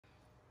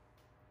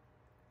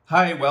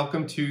Hi,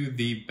 welcome to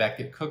the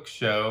Becket Cook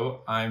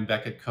Show. I'm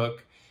Becket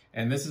Cook,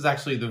 and this is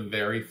actually the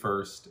very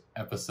first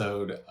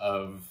episode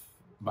of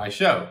my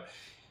show.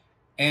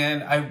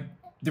 And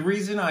the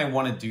reason I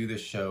want to do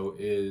this show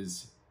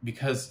is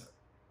because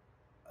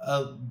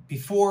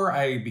before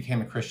I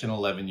became a Christian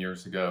 11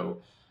 years ago,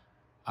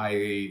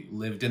 I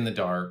lived in the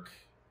dark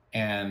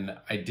and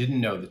I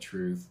didn't know the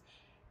truth.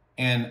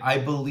 And I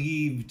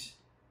believed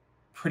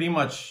pretty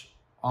much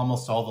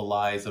almost all the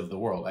lies of the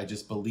world. I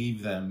just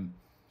believed them.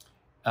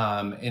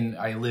 And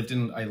I lived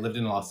in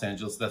Los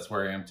Angeles. That's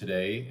where I am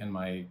today, in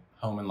my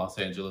home in Los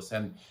Angeles.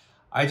 And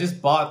I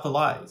just bought the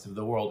lies of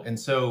the world. And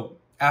so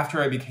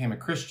after I became a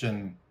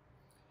Christian,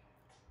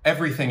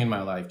 everything in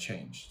my life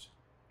changed,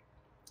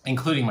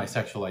 including my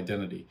sexual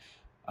identity.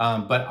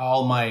 But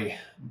all my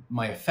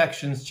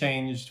affections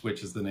changed,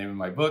 which is the name of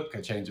my book,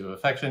 A Change of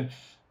Affection.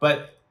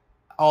 But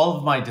all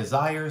of my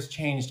desires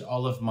changed.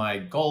 All of my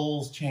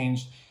goals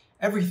changed.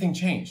 Everything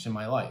changed in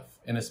my life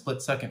in a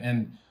split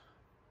second.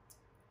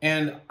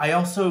 And I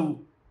also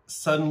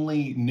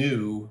suddenly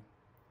knew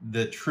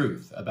the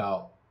truth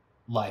about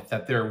life,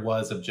 that there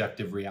was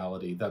objective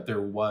reality, that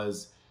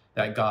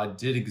God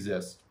did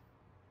exist.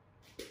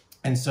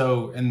 And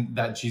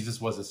that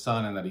Jesus was his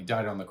son and that he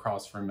died on the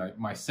cross for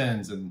my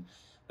sins and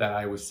that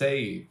I was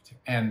saved.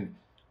 And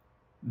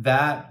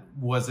that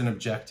was an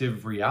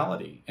objective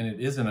reality, and it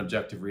is an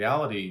objective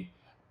reality.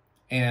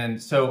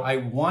 And so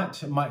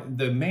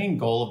the main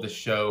goal of the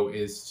show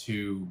is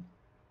to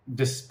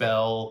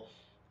dispel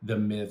the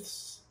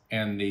myths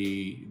and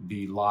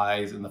the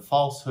lies and the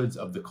falsehoods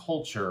of the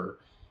culture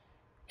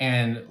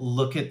and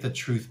look at the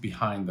truth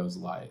behind those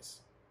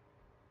lies.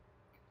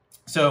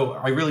 So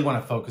I really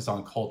want to focus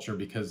on culture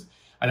because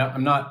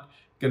I'm not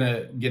going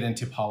to get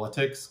into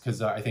politics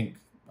because I think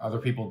other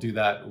people do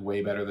that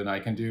way better than I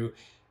can do.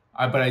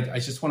 But I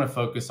just want to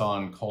focus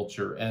on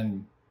culture.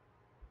 And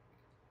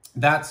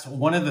that's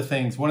one of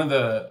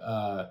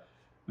the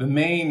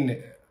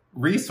main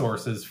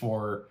resources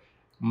for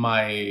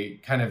my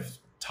kind of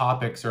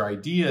topics or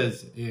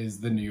ideas is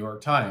the New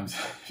York Times.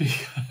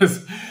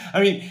 Because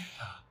I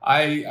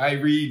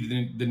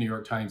read the New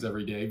York Times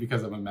every day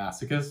because I'm a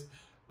masochist.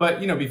 But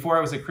before I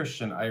was a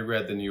Christian, I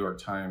read the New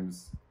York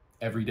Times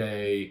every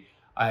day.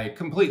 I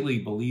completely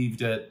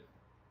believed it.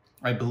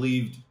 I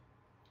believed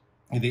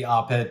the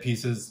op-ed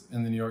pieces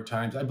in the New York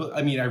Times. I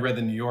read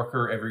the New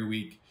Yorker every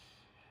week.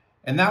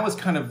 And that was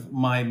kind of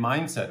my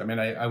mindset.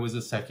 I was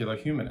a secular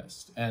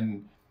humanist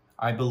and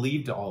I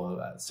believed all of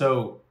that.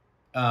 So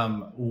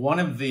one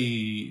of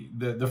the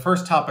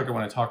first topic I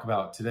want to talk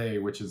about today,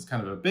 which is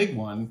kind of a big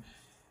one,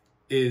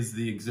 is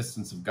the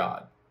existence of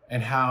God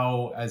and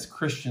how as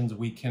Christians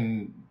we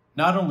can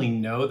not only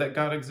know that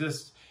God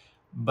exists,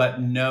 but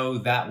know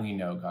that we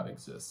know God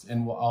exists.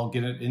 And I'll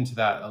get into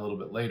that a little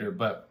bit later.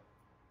 But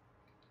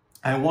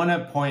I want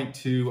to point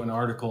to an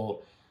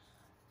article.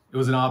 It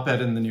was an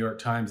op-ed in the New York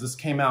Times. This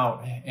came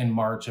out in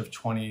March of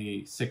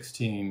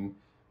 2016,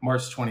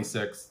 March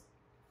 26th.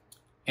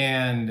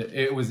 And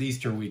it was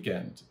Easter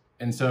weekend.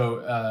 And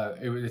so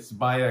it's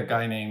by a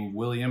guy named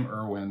William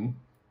Irwin.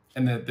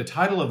 And the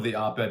title of the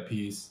op-ed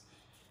piece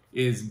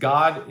is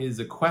God is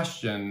a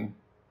Question,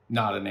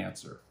 Not an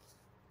Answer.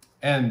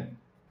 And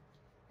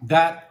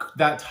that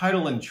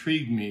title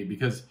intrigued me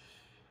because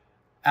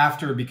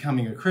after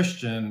becoming a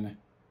Christian,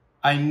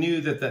 I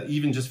knew that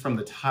even just from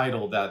the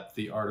title that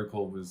the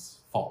article was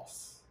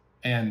false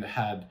and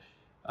had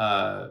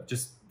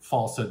just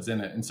falsehoods in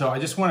it. And so I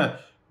just want to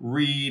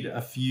read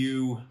a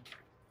few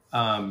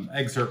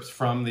excerpts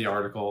from the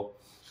article,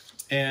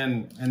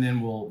 and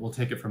then we'll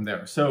take it from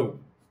there. So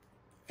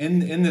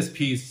in this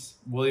piece,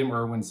 William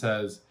Irwin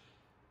says,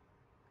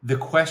 "The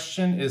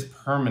question is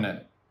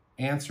permanent.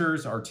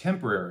 Answers are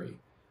temporary.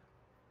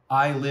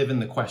 I live in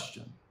the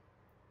question."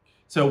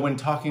 So when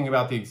talking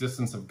about the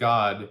existence of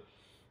God,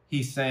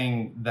 he's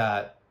saying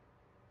that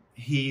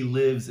he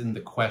lives in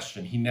the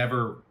question. He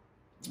never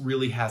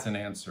really has an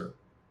answer.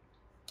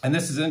 And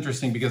this is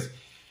interesting because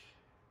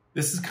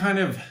this is kind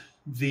of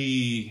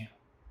the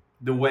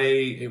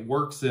way it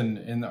works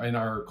in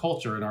our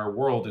culture, in our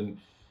world, and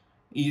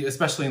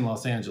especially in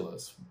Los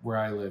Angeles, where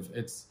I live.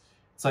 It's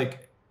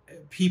like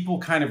people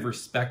kind of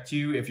respect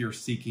you if you're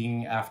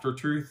seeking after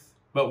truth,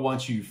 but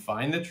once you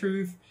find the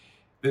truth,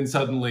 then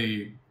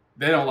suddenly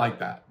they don't like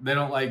that. They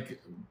don't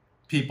like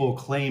people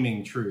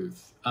claiming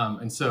truth.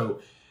 And so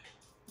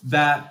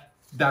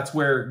that's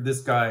where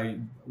this guy,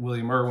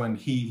 William Irwin,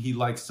 he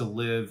likes to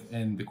live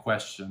in the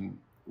question,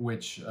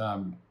 which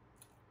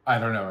I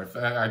don't know.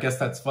 I guess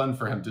that's fun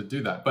for him to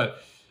do that.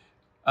 But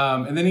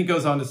and then he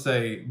goes on to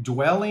say,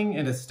 dwelling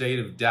in a state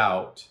of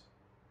doubt,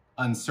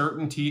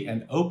 uncertainty,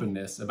 and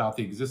openness about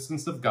the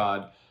existence of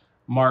God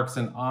marks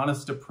an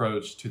honest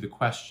approach to the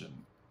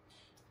question.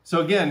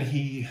 So again,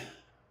 he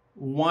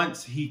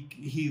likes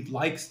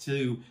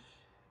to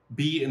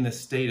be in the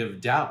state of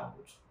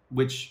doubt,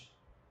 which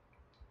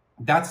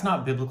that's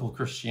not biblical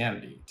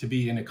Christianity, to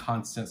be in a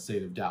constant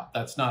state of doubt.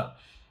 That's not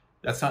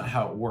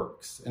how it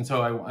works. And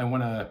so I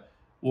want to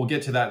we'll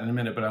get to that in a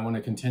minute, but I want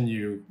to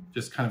continue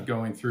just kind of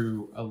going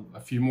through a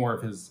few more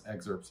of his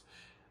excerpts.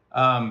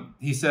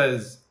 He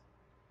says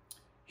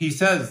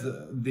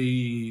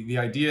the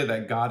idea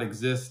that God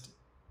exists,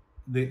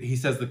 he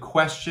says the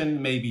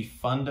question may be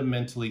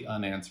fundamentally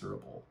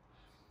unanswerable.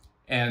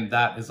 And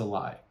that is a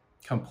lie,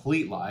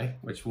 complete lie,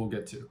 which we'll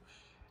get to.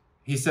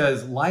 He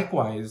says,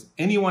 likewise,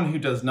 anyone who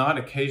does not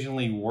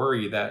occasionally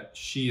worry that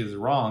she is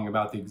wrong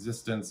about the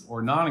existence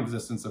or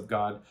non-existence of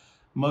God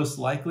most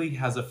likely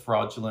has a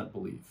fraudulent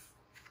belief.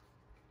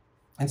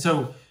 And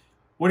so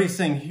what he's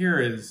saying here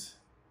is,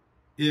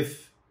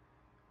 if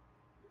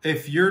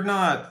you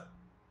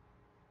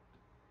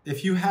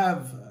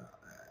have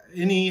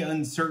any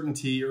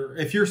uncertainty, or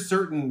if you're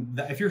certain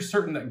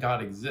that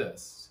God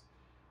exists,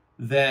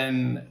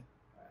 then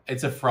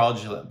it's a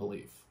fraudulent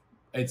belief.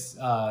 It's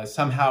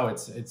somehow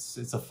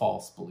it's a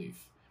false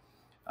belief.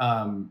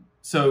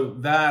 So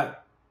that's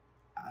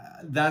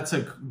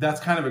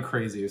kind of a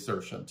crazy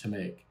assertion to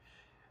make,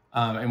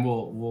 and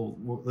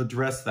we'll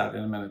address that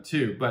in a minute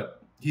too.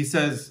 But he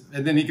says,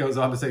 and then he goes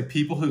on to say,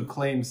 people who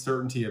claim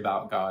certainty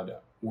about God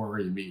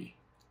worry me.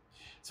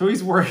 So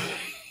he's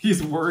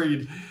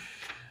worried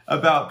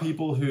about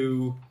people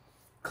who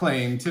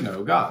claim to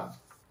know God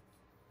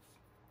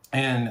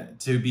and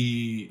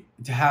to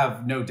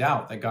have no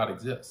doubt that God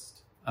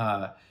exists.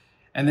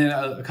 And then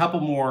a couple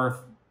more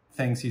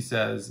things he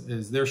says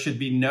is there should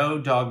be no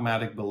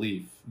dogmatic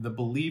belief. The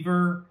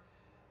believer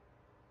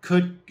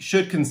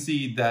should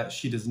concede that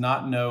she does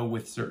not know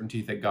with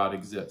certainty that God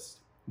exists.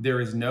 There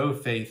is no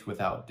faith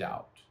without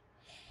doubt.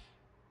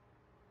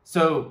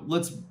 So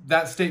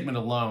that statement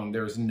alone,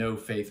 there is no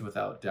faith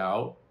without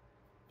doubt,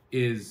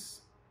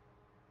 is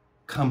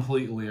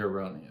completely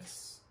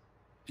erroneous.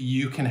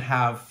 You can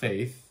have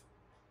faith,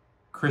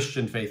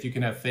 Christian faith, you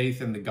can have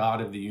faith in the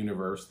God of the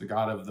universe, the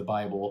God of the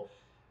Bible,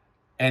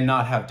 and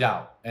not have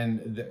doubt.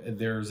 And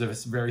there's a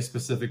very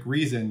specific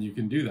reason you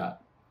can do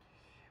that.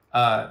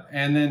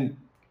 And then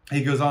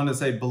he goes on to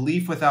say,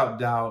 belief without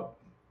doubt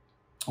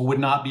would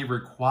not be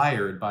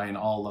required by an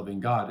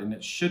all-loving God, and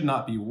it should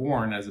not be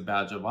worn as a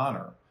badge of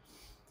honor.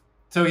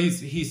 So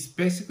he's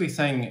basically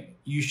saying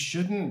you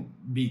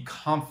shouldn't be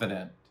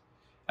confident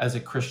as a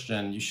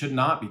Christian. You should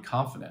not be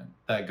confident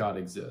that God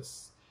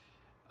exists.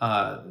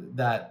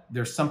 That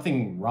there's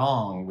something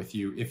wrong with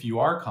you if you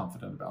are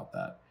confident about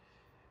that.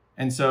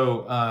 And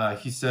so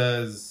he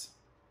says,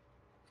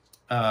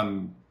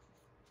 the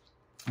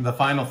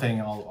final thing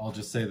I'll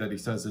just say that he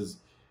says is,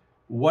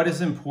 what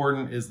is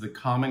important is the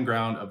common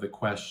ground of the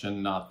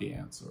question, not the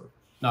answer,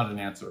 not an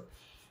answer.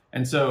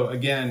 And so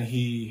again,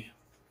 he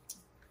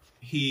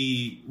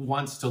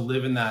wants to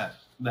live in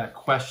that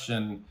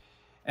question.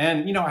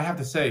 And, I have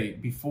to say,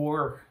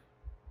 before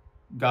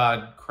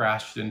God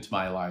crashed into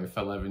my life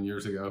 11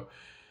 years ago,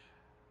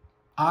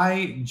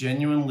 I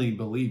genuinely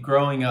believed,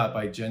 growing up,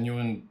 I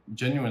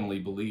genuinely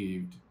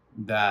believed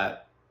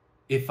that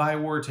if I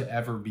were to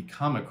ever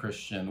become a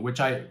Christian,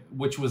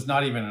 which was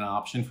not even an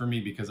option for me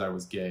because I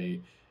was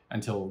gay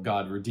until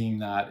God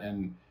redeemed that,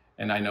 and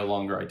I no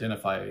longer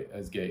identify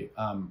as gay.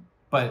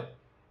 But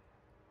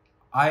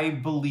I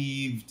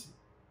believed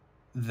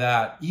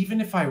that even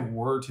if I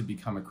were to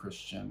become a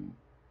Christian,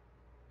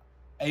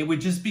 it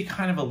would just be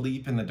kind of a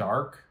leap in the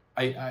dark.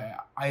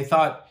 I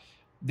thought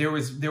there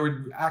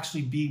would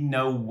actually be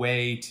no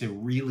way to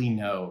really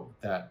know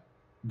that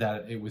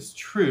it was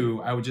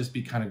true. I would just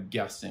be kind of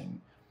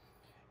guessing.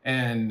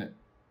 And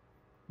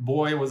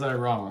boy, was I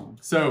wrong.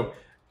 So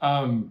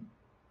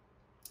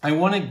I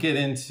want to get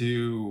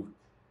into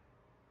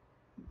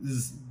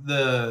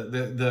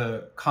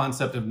the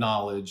concept of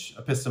knowledge,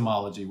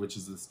 epistemology, which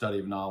is the study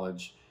of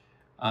knowledge.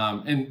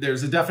 And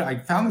there's I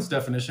found this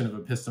definition of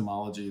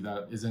epistemology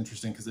that is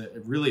interesting because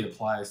it really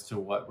applies to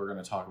what we're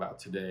going to talk about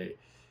today.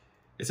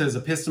 It says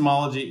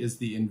epistemology is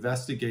the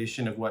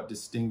investigation of what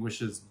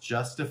distinguishes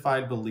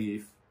justified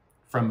belief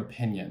from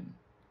opinion.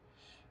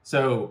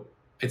 So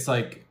it's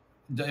like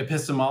the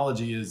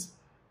epistemology is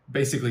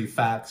basically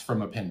facts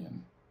from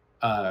opinion.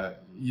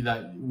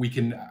 That we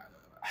can,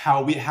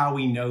 how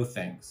we know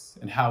things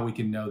and how we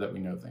can know that we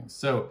know things.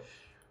 So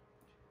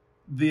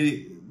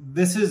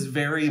this is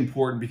very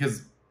important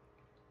because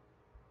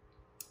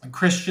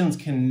Christians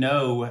can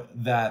know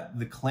that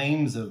the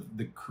claims of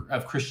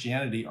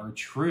Christianity are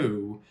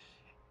true,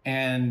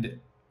 and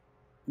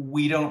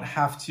we don't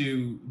have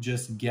to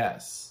just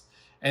guess.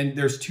 And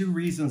there's two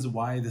reasons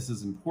why this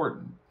is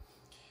important.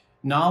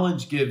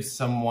 Knowledge gives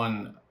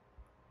someone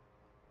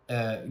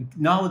the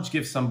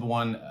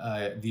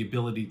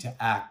ability to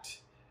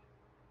act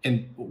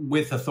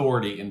with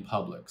authority in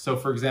public. So,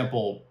 for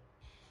example,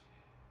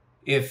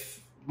 if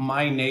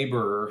my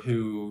neighbor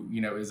who,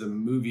 is a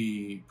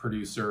movie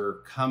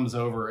producer comes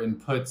over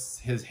and puts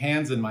his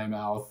hands in my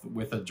mouth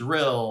with a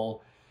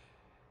drill,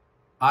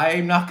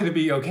 I'm not going to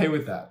be okay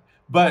with that.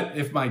 But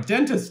if my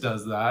dentist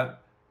does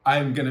that,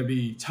 I'm going to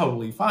be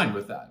totally fine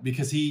with that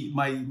because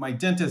my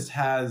dentist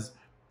has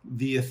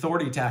the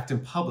authority to act in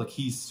public.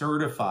 He's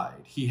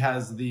certified. He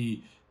has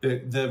the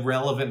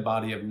relevant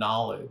body of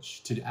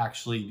knowledge to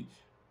actually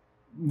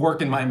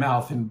work in my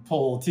mouth and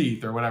pull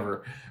teeth or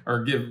whatever,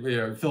 or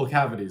fill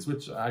cavities,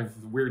 which I've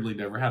weirdly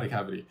never had a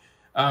cavity.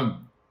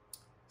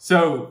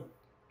 So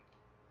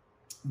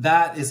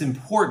that is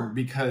important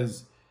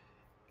because,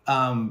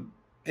 and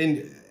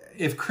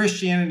if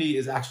Christianity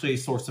is actually a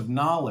source of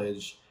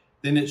knowledge,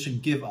 then it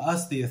should give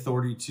us the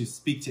authority to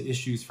speak to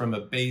issues from a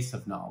base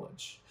of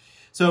knowledge.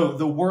 So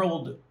the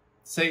world,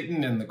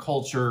 Satan and the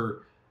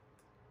culture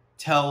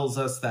tells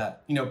us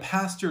that,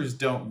 pastors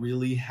don't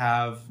really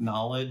have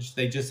knowledge.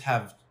 They just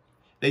have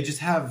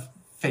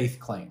faith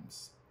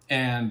claims,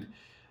 and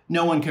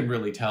no one can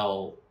really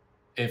tell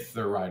if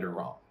they're right or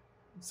wrong.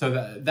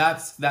 So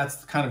that's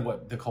kind of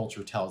what the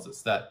culture tells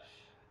us, that,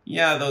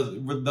 yeah,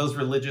 those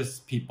religious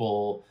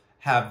people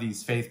have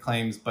these faith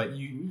claims, but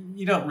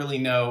you don't really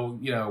know,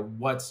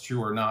 what's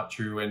true or not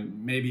true.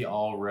 And maybe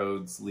all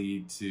roads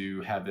lead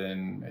to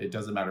heaven. It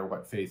doesn't matter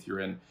what faith you're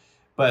in,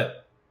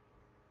 but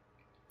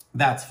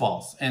that's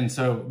false. And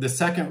so the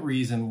second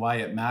reason why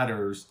it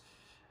matters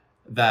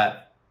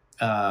that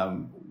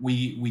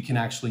we can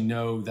actually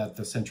know that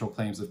the central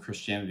claims of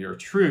Christianity are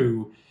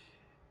true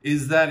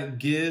is that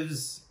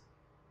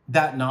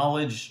that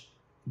knowledge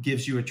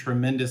gives you a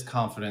tremendous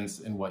confidence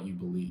in what you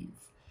believe.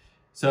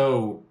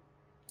 So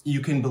you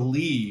can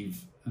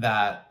believe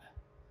that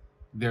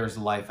there's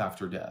life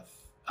after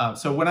death.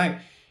 So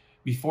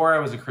before I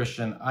was a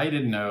Christian, I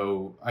didn't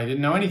know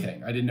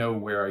anything. I didn't know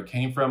where I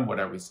came from, what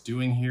I was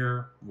doing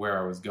here, where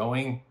I was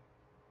going.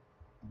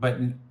 But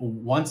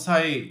once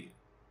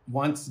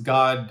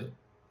God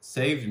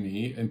saved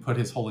me and put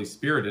his Holy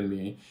Spirit in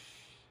me,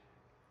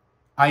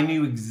 I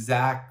knew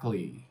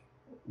exactly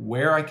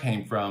where I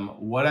came from,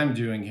 what I'm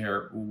doing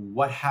here,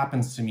 what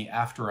happens to me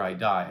after I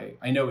die.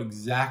 I know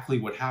exactly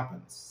what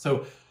happens.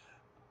 So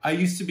I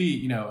used to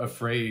be,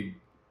 afraid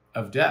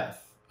of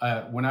death.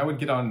 When I would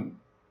get on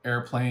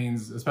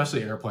airplanes,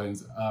 especially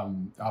airplanes,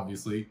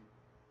 obviously,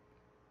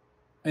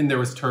 and there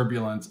was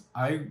turbulence,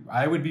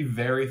 I would be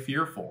very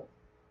fearful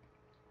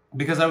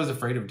because I was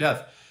afraid of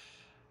death.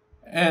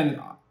 And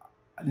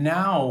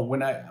now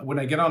when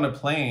I get on a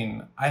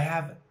plane, I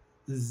have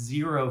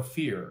zero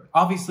fear.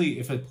 Obviously,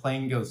 if a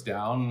plane goes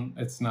down,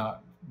 it's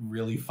not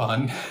really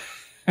fun,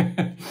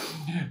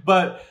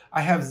 but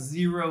I have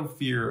zero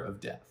fear of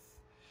death,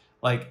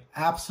 like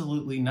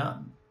absolutely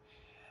none.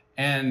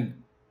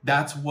 And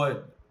that's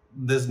what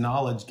this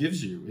knowledge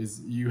gives you,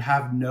 is you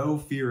have no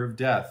fear of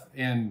death.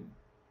 And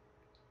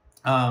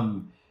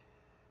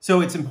so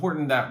it's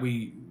important that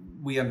we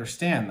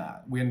understand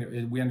that.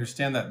 We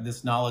understand that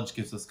this knowledge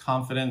gives us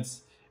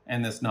confidence,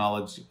 and this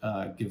knowledge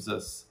gives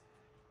us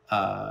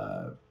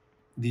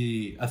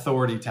the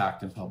authority to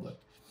act in public.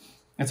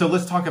 And so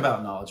let's talk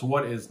about knowledge.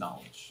 What is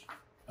knowledge?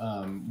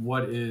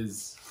 What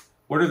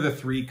are the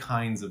three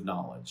kinds of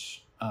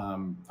knowledge?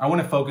 I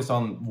want to focus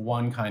on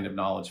one kind of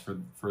knowledge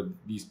for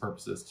these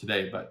purposes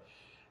today, but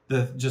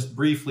just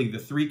briefly, the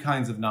three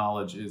kinds of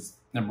knowledge is,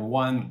 number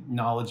one,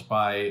 knowledge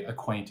by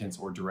acquaintance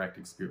or direct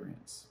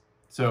experience.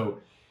 So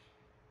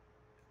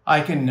I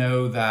can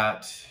know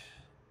that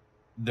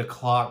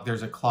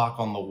there's a clock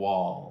on the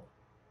wall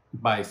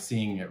by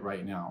seeing it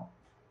right now.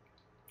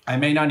 I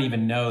may not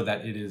even know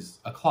that it is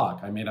a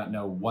clock. I may not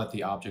know what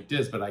the object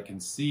is, but I can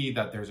see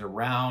that there's a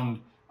round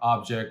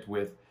object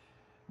with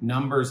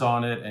numbers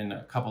on it and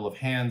a couple of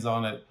hands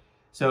on it.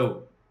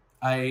 So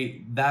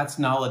that's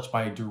knowledge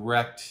by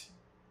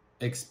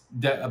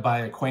by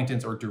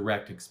acquaintance or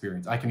direct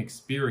experience. I can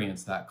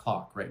experience that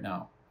clock right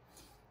now.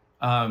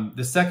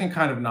 The second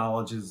kind of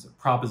knowledge is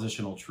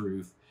propositional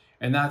truth,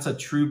 and that's a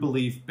true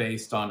belief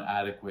based on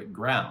adequate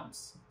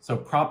grounds. So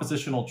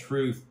propositional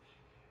truth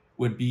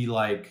would be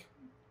like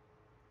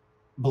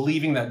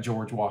believing that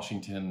George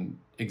Washington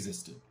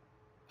existed.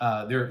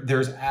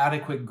 There's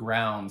adequate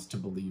grounds to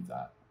believe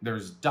that.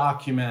 There's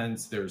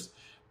documents, there's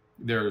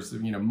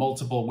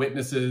multiple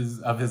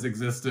witnesses of his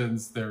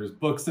existence, there's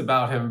books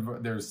about him,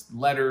 there's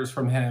letters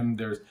from him,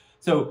 there's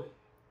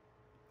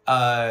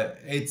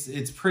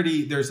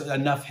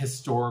enough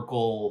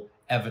historical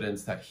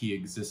evidence that he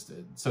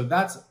existed. So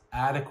that's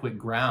adequate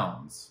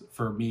grounds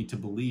for me to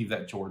believe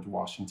that George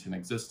Washington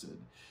existed.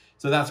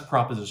 So that's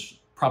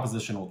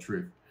propositional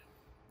truth.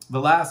 The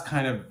last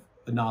kind of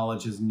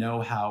knowledge is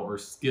know-how or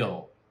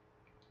skill.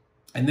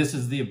 And this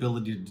is the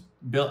ability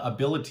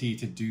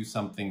to do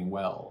something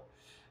well.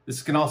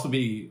 This can also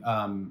be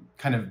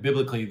kind of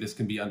biblically, this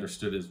can be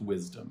understood as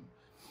wisdom.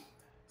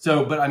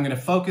 But I'm going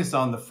to focus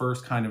on the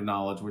first kind of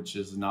knowledge, which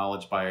is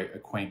knowledge by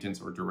acquaintance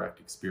or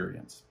direct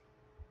experience.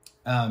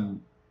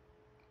 And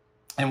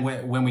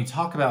when we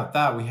talk about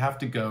that, we have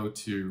to go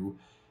to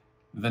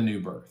the new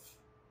birth.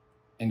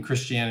 In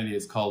Christianity,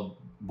 it's called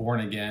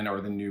born again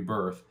or the new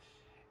birth.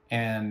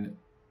 And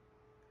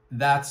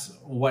that's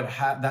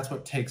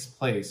what takes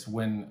place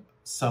when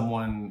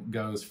someone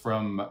goes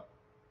from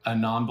a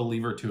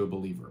non-believer to a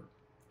believer.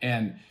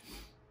 And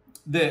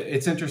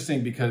it's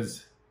interesting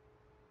because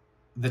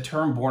the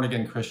term born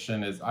again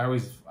Christian is, I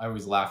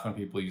always laugh when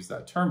people use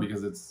that term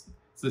because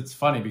it's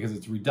funny because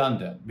it's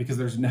redundant, because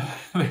there's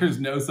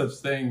no such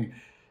thing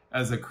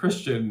as a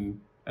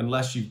Christian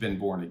unless you've been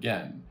born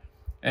again.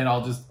 And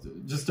I'll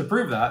just to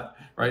prove that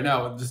right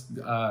now,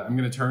 I'm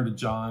going to turn to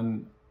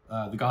John,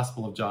 the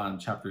Gospel of John,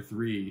 chapter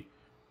 3.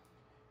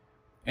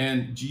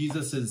 And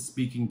Jesus is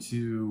speaking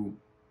to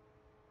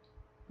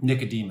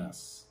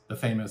Nicodemus, the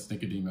famous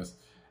Nicodemus.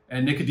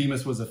 And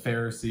Nicodemus was a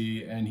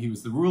Pharisee, and he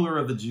was the ruler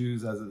of the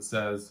Jews, as it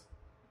says.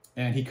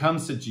 And he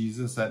comes to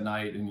Jesus at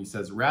night and he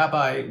says,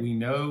 "Rabbi, we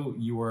know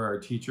you are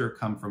a teacher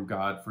come from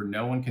God, for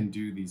no one can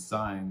do these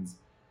signs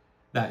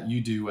that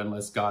you do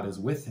unless God is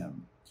with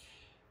him."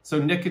 So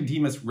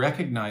Nicodemus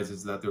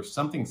recognizes that there's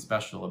something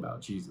special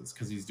about Jesus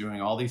because he's doing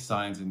all these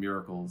signs and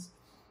miracles,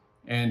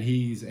 and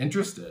he's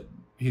interested.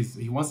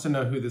 He wants to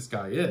know who this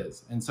guy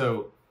is. And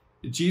so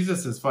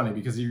Jesus is funny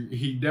because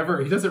he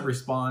doesn't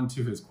respond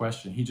to his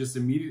question. He just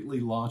immediately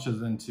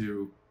launches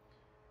into,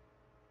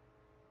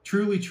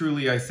 "Truly,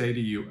 truly, I say to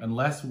you,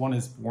 unless one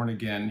is born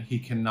again, he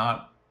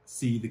cannot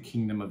see the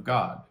kingdom of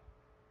God."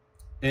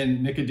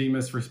 And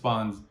Nicodemus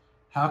responds,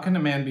 "How can a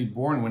man be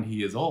born when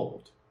he is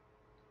old?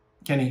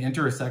 Can he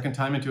enter a second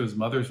time into his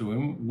mother's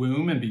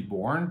womb and be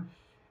born?"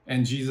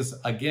 And Jesus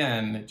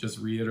again just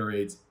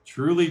reiterates,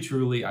 "Truly,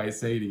 truly, I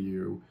say to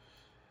you,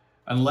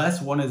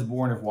 unless one is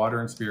born of water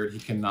and spirit, he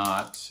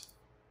cannot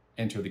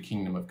enter the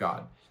kingdom of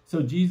God."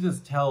 So Jesus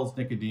tells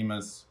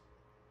Nicodemus,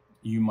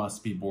 you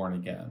must be born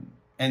again.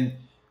 And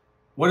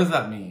what does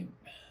that mean?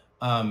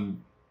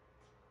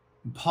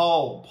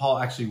 Paul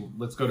actually,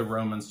 let's go to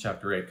Romans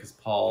chapter 8, because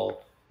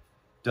Paul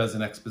does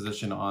an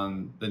exposition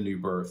on the new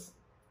birth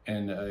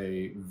in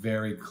a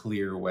very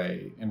clear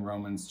way in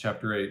Romans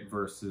chapter 8,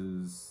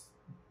 verses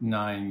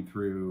 9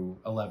 through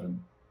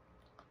 11.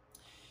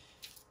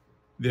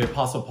 The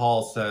Apostle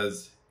Paul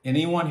says,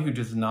 "Anyone who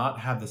does not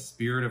have the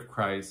Spirit of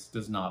Christ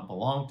does not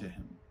belong to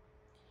him.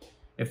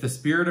 If the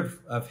Spirit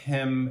of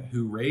him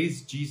who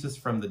raised Jesus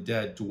from the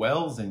dead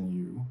dwells in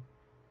you,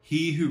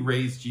 he who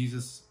raised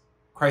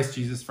Christ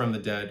Jesus from the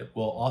dead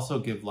will also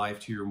give life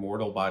to your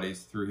mortal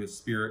bodies through his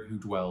Spirit who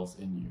dwells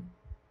in you."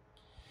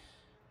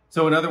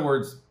 So in other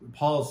words,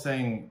 Paul is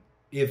saying,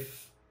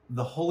 if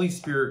the Holy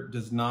Spirit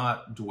does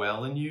not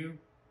dwell in you,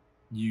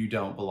 you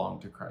don't belong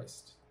to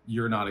Christ.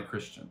 You're not a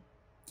Christian.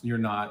 You're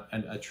not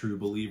a true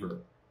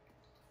believer.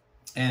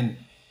 And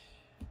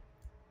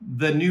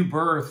the new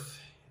birth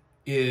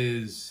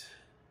is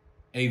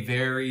a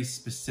very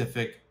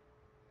specific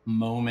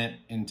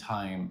moment in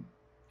time.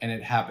 And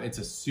it's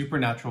a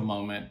supernatural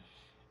moment.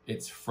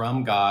 It's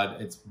from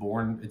God. It's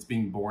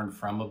being born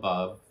from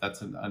above.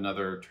 That's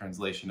another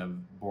translation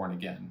of born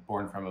again,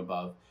 born from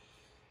above.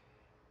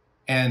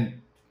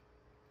 And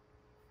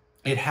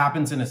it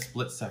happens in a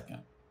split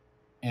second.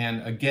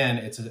 And again,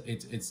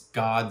 it's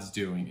God's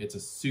doing. It's a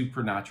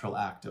supernatural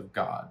act of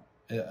God.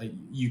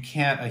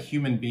 A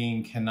human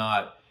being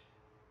cannot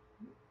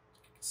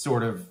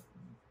sort of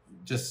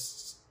just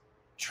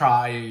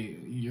try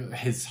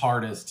his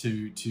hardest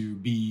to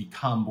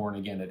become born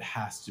again. It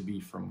has to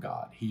be from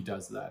God. He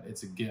does that.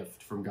 It's a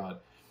gift from God.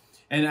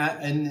 And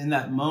in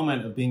that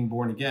moment of being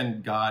born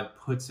again, God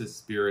puts his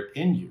Spirit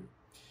in you.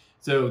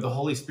 So the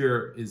Holy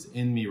Spirit is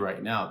in me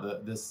right now.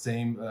 The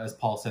same, as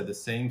Paul said, the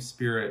same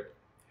Spirit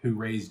who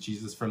raised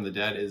Jesus from the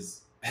dead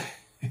is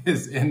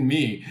in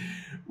me,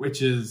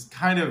 which is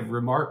kind of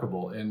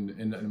remarkable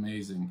and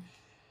amazing.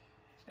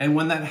 And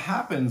when that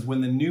happens,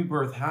 when the new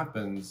birth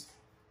happens,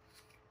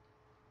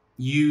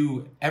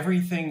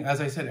 everything, as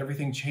I said,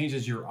 everything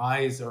changes. Your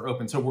eyes are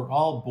open. So we're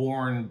all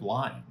born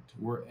blind.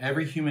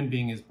 Every human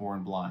being is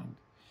born blind.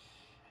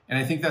 And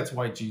I think that's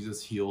why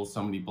Jesus heals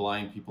so many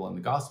blind people in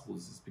the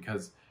Gospels, is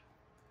because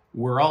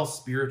we're all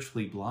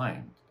spiritually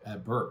blind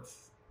at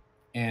birth.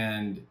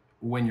 And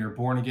when you're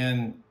born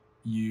again,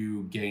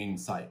 you gain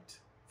sight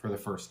for the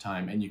first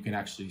time, and you can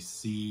actually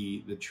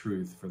see the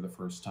truth for the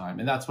first time.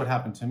 And that's what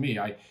happened to me.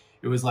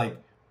 It was like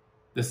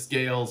the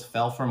scales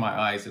fell from my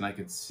eyes and I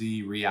could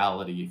see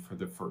reality for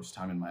the first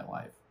time in my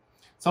life.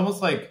 It's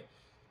almost like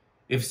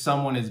if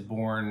someone is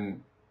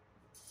born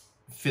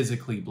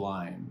physically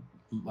blind,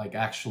 like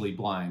actually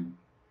blind,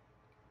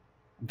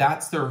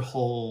 that's their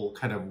whole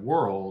kind of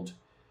world.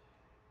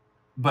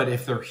 But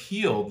if they're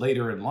healed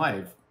later in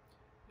life,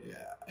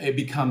 it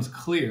becomes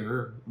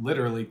clear,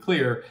 literally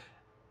clear,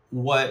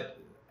 what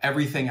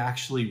everything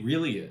actually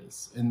really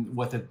is and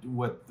what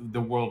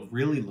the world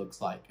really looks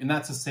like. And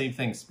that's the same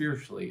thing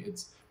spiritually.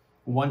 It's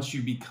once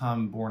you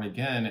become born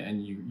again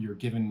and you're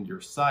given your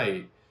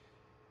sight,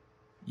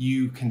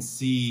 you can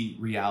see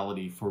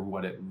reality for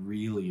what it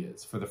really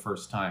is for the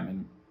first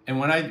time. And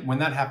when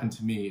that happened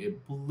to me,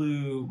 it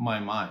blew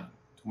my mind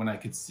when I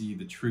could see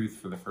the truth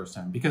for the first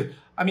time. Because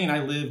I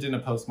lived in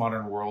a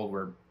postmodern world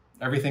where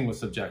everything was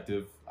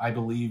subjective. I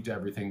believed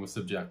everything was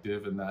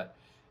subjective and that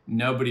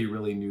nobody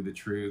really knew the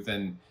truth,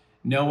 and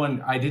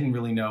I didn't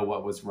really know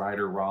what was right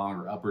or wrong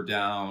or up or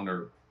down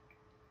or,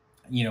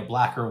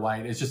 black or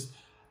white.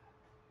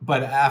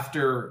 But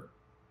after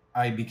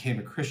I became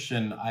a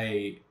Christian,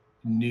 I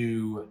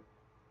knew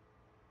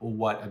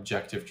what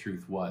objective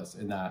truth was,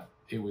 and that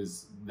it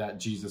was that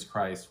Jesus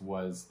Christ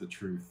was the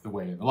truth, the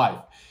way, and the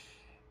life.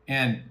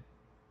 And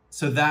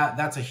so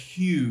that's a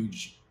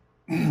huge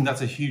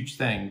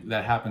thing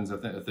that happens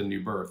at the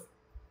new birth.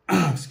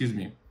 Excuse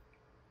me.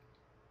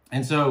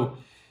 And so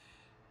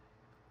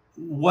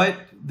what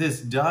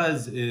this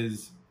does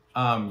is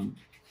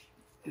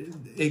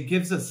it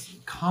gives us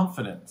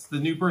confidence. The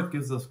new birth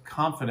gives us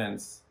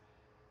confidence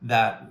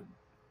that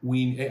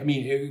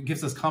it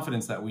gives us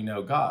confidence that we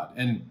know God.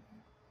 And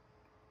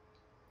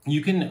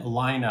you can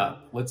line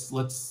up,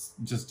 let's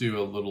just do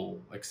a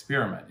little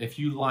experiment. If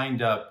you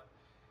lined up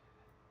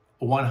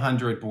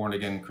 100 born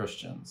again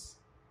Christians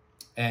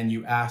and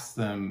you asked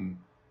them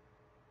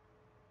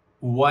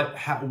what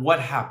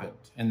happened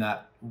in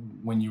that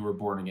when you were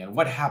born again,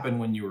 what happened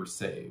when you were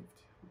saved,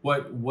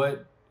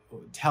 what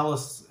tell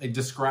us,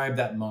 describe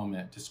that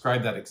moment,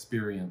 describe that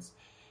experience,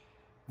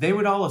 they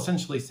would all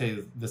essentially say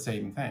the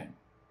same thing.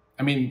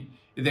 I mean,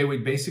 they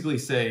would basically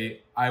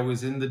say, I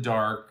was in the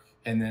dark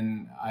and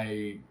then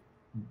I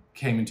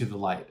came into the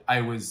light.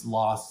 I was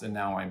lost and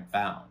now I'm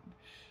found.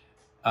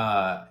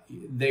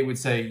 They would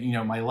say,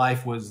 my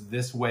life was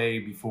this way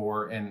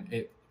before and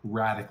it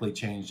radically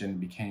changed and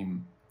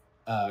became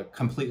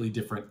completely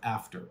different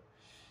after.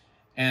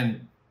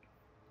 And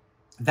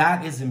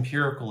that is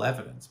empirical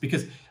evidence,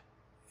 because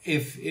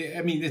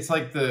it's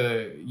like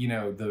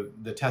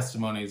the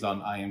testimonies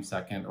on I Am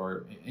Second,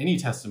 or any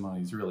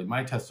testimonies really,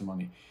 my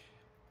testimony.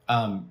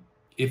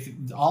 If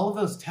all of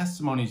those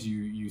testimonies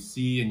you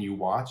see and you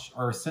watch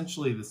are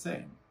essentially the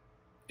same,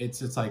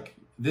 it's like,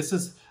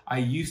 I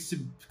used to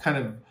kind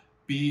of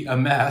be a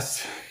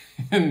mess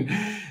and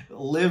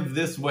live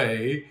this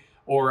way,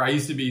 or I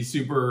used to be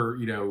super,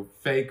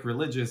 fake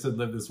religious and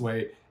live this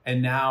way.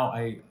 And now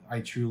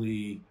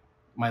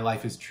my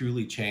life has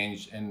truly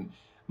changed, and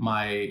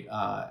my,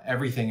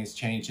 everything has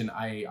changed. And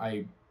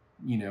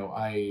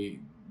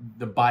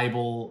the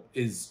Bible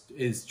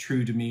is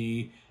true to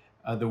me.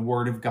 The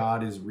word of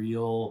God is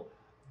real.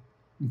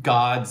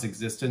 God's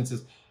existence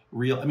is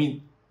real. I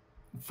mean,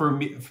 for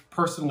me,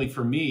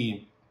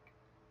 personally,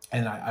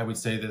 and I would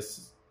say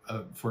this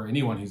for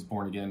anyone who's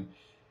born again,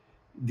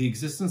 the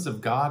existence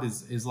of God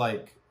is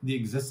like the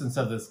existence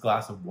of this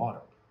glass of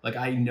water. Like,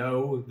 I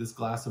know this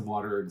glass of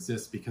water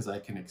exists because I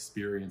can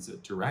experience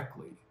it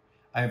directly.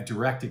 I have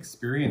direct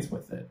experience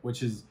with it,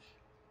 which is,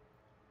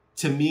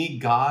 to me,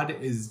 God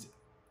is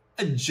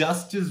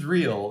just as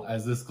real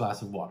as this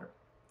glass of water.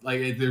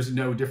 Like, there's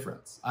no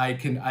difference. I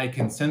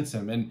can sense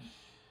him. And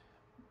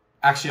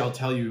actually, I'll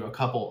tell you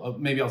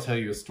maybe I'll tell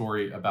you a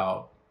story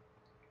about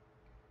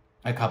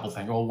a couple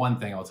things. Well,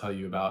 one thing I'll tell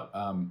you about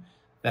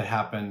that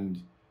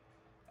happened.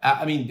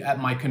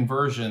 At my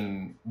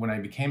conversion, when I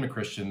became a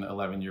Christian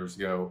 11 years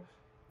ago,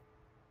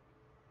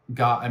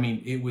 God,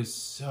 it was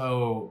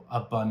so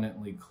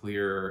abundantly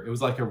clear. It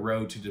was like a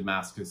road to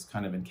Damascus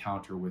kind of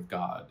encounter with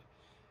God.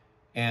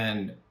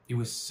 And it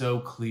was so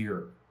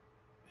clear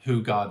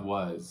who God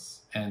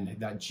was, and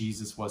that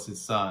Jesus was his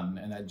son,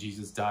 and that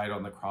Jesus died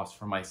on the cross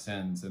for my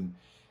sins,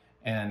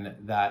 and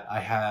that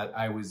I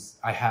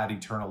had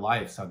eternal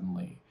life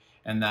suddenly,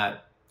 and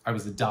that I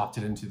was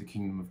adopted into the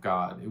kingdom of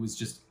God. It was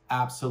just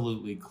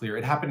absolutely clear.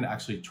 It happened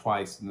actually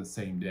twice in the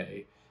same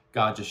day.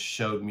 God just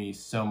showed me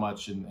so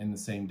much in the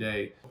same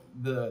day.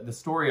 The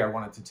story I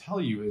wanted to tell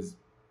you is,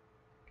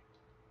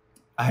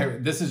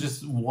 this is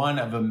just one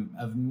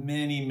of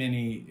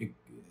many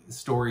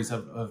stories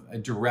of a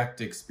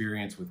direct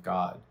experience with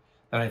God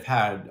that I've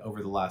had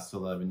over the last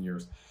 11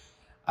 years.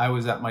 I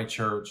was at my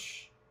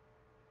church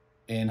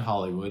in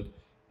Hollywood,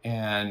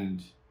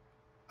 and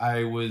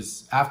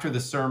after the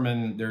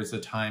sermon, there's a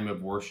time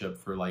of worship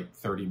for like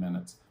 30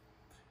 minutes.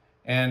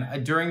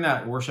 And during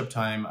that worship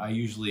time, I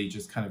usually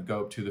just kind of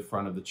go up to the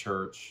front of the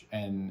church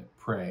and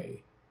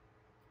pray.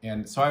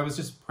 And so I was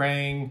just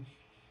praying,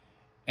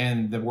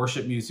 and the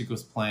worship music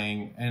was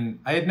playing, and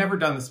I had never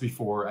done this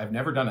before. I've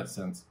never done it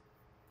since.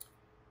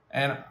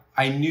 And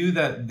I knew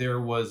that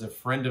there was a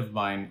friend of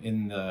mine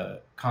in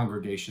the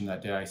congregation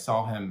that day. I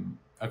saw him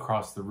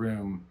across the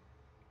room.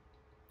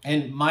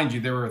 And mind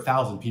you, there were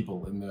 1,000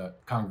 people in the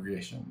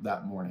congregation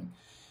that morning.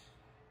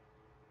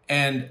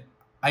 And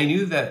I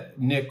knew that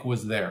Nick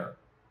was there,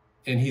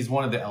 and he's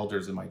one of the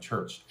elders in my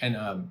church. And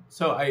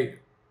so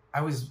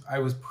I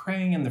was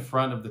praying in the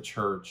front of the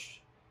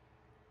church,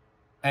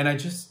 and I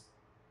just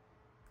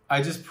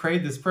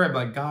prayed this prayer. I'm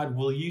like, God,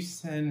 will you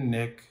send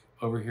Nick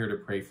over here to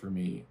pray for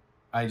me?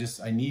 I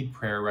need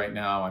prayer right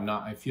now.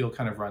 I feel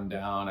kind of run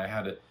down. I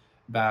had a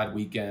bad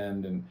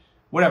weekend and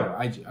whatever.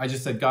 I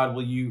just said, God,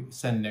 will you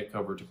send Nick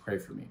over to pray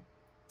for me?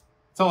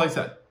 That's all I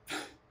said.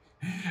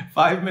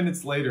 5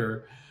 minutes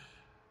later,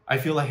 I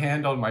feel a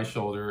hand on my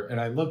shoulder, and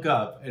I look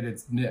up, and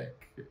it's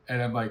Nick.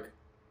 And I'm like,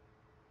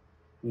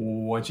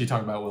 what you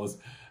talking about, Willis?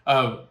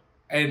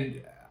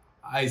 And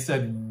I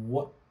said,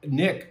 what,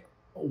 Nick?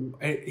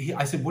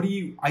 I said,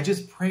 I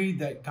just prayed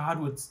that God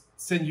would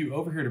send you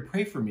over here to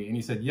pray for me. And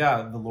he said,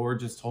 yeah, the Lord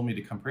just told me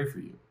to come pray for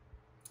you.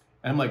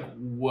 And I'm like,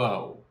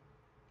 whoa.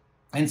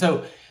 And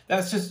so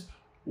that's just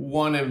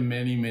one of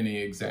many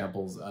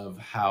examples of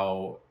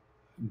how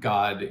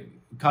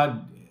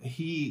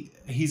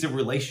he's a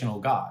relational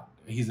God.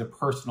 He's a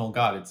personal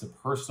God. It's a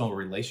personal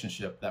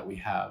relationship that we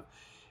have.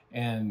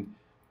 And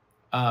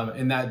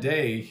And that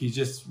day, he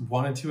just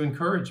wanted to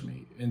encourage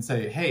me and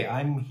say, hey,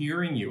 I'm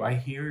hearing you. I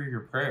hear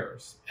your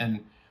prayers.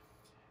 And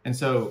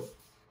so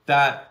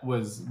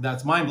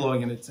that's mind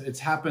blowing. And it's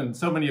happened.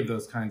 So many of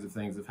those kinds of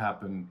things have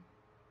happened.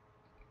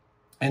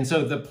 And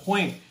so the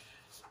point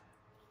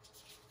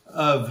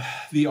of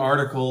the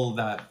article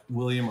that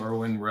William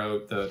Irwin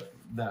wrote,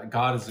 that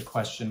God is a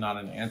question, not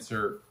an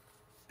answer,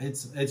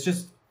 it's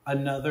just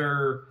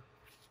another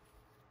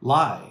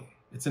lie.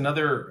 It's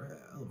another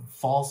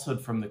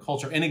falsehood from the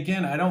culture. And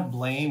again, I don't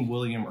blame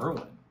William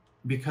Irwin,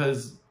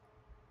 because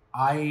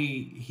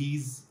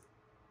he's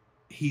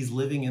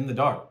living in the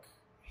dark.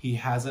 He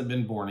hasn't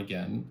been born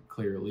again,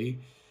 clearly,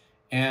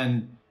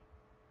 and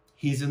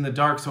he's in the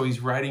dark. So he's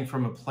writing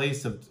from a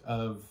place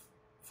of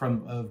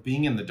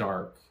being in the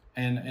dark.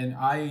 And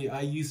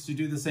I used to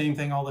do the same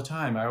thing all the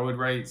time. I would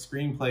write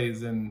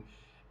screenplays and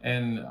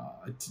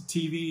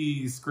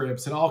TV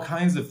scripts and all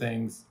kinds of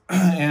things,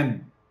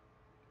 and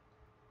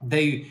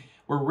they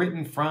were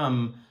written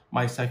from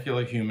my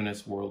secular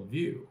humanist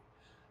worldview.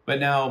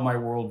 But now my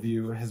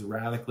worldview has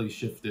radically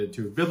shifted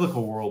to a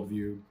biblical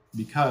worldview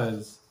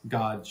because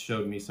God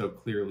showed me so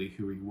clearly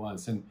who he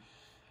was. And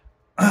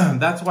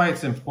that's why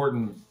it's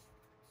important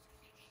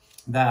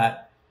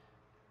that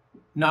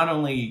not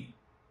only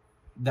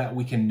that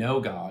we can know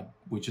God,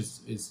 which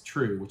is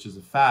true, which is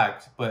a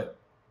fact, but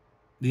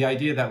the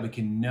idea that we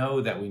can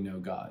know that we know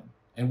God.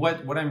 And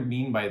what I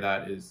mean by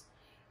that is,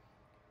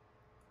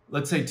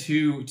 let's say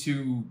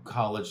two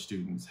college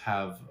students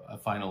have a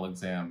final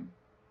exam.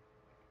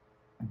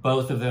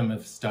 Both of them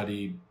have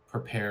studied,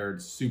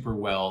 prepared super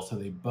well, so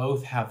they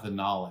both have the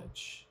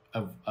knowledge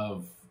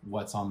of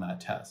what's on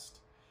that test.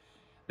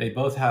 They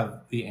both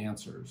have the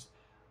answers.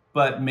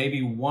 But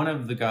maybe one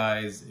of the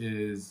guys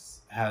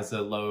has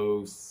a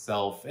low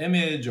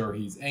self-image, or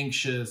he's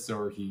anxious,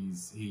 or he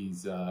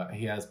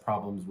has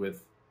problems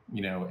with,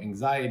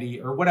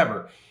 anxiety or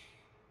whatever.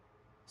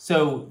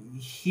 So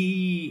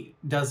he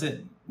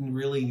doesn't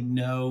really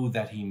know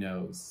that he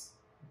knows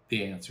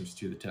the answers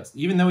to the test.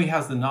 Even though he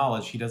has the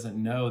knowledge, he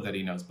doesn't know that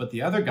he knows. But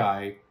the other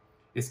guy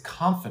is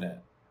confident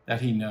that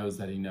he knows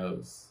the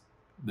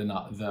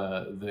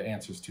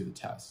answers to the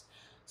test.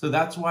 So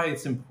that's why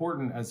it's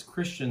important as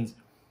Christians,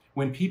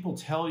 when people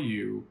tell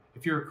you,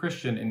 if you're a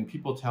Christian and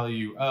people tell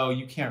you, oh,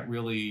 you can't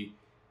really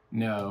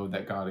know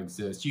that God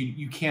exists,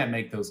 you can't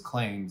make those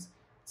claims.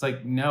 It's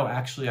like, no,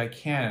 actually I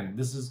can.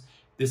 This is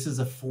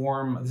a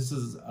form of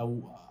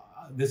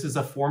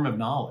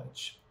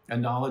knowledge, a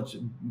knowledge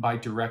by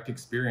direct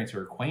experience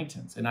or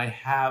acquaintance. And I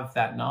have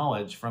that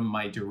knowledge from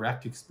my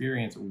direct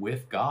experience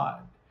with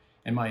God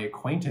and my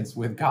acquaintance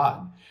with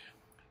God.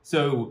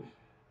 So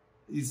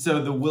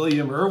the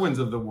William Irwins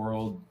of the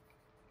world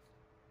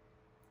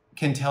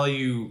can tell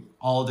you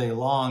all day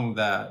long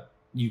that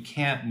you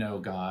can't know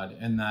God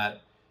and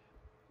that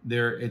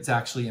it's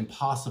actually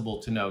impossible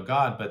to know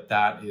God, but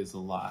that is a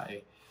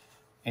lie.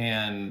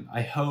 And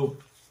I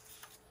hope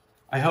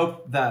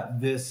that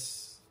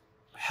this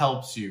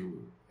helps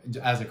you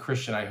as a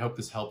Christian. I hope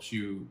this helps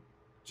you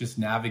just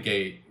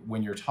navigate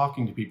when you're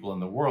talking to people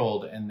in the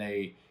world and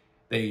they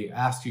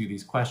ask you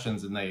these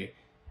questions and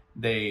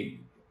they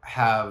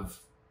have,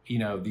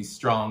 these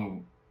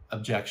strong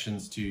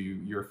objections to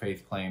your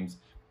faith claims.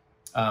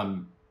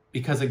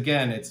 Because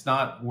again, it's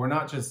not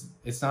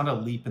a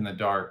leap in the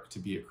dark to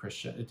be a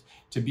Christian.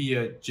 To be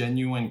a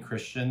genuine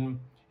Christian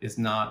is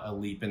not a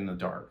leap in the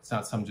dark. It's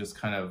not some just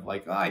kind of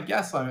like, oh, I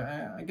guess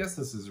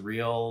this is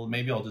real.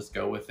 Maybe I'll just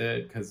go with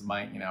it because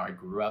I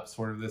grew up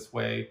sort of this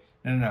way.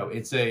 No.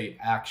 It's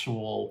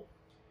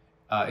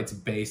it's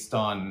based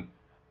on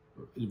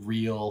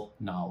real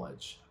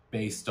knowledge,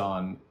 based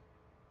on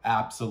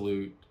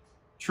absolute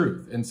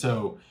truth. And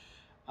so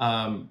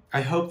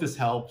I hope this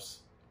helps.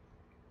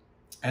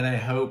 And I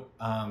hope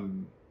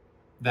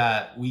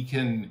that we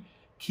can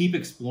keep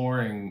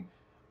exploring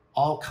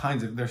all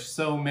kinds of, there's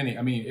so many.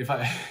 I mean, if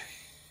I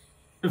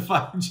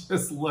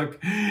just look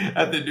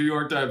at the New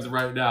York Times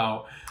right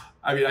now,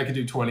 I could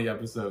do 20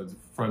 episodes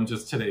from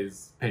just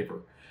today's paper,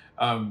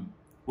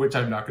 which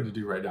I'm not going to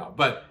do right now.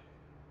 But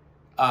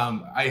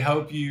I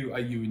hope you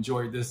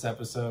enjoyed this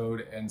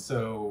episode. And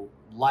so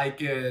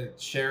like it,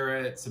 share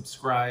it,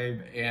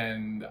 subscribe,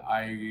 and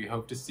I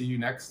hope to see you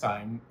next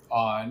time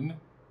on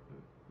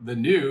the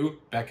new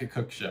Becket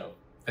Cook Show.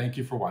 Thank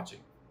you for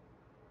watching.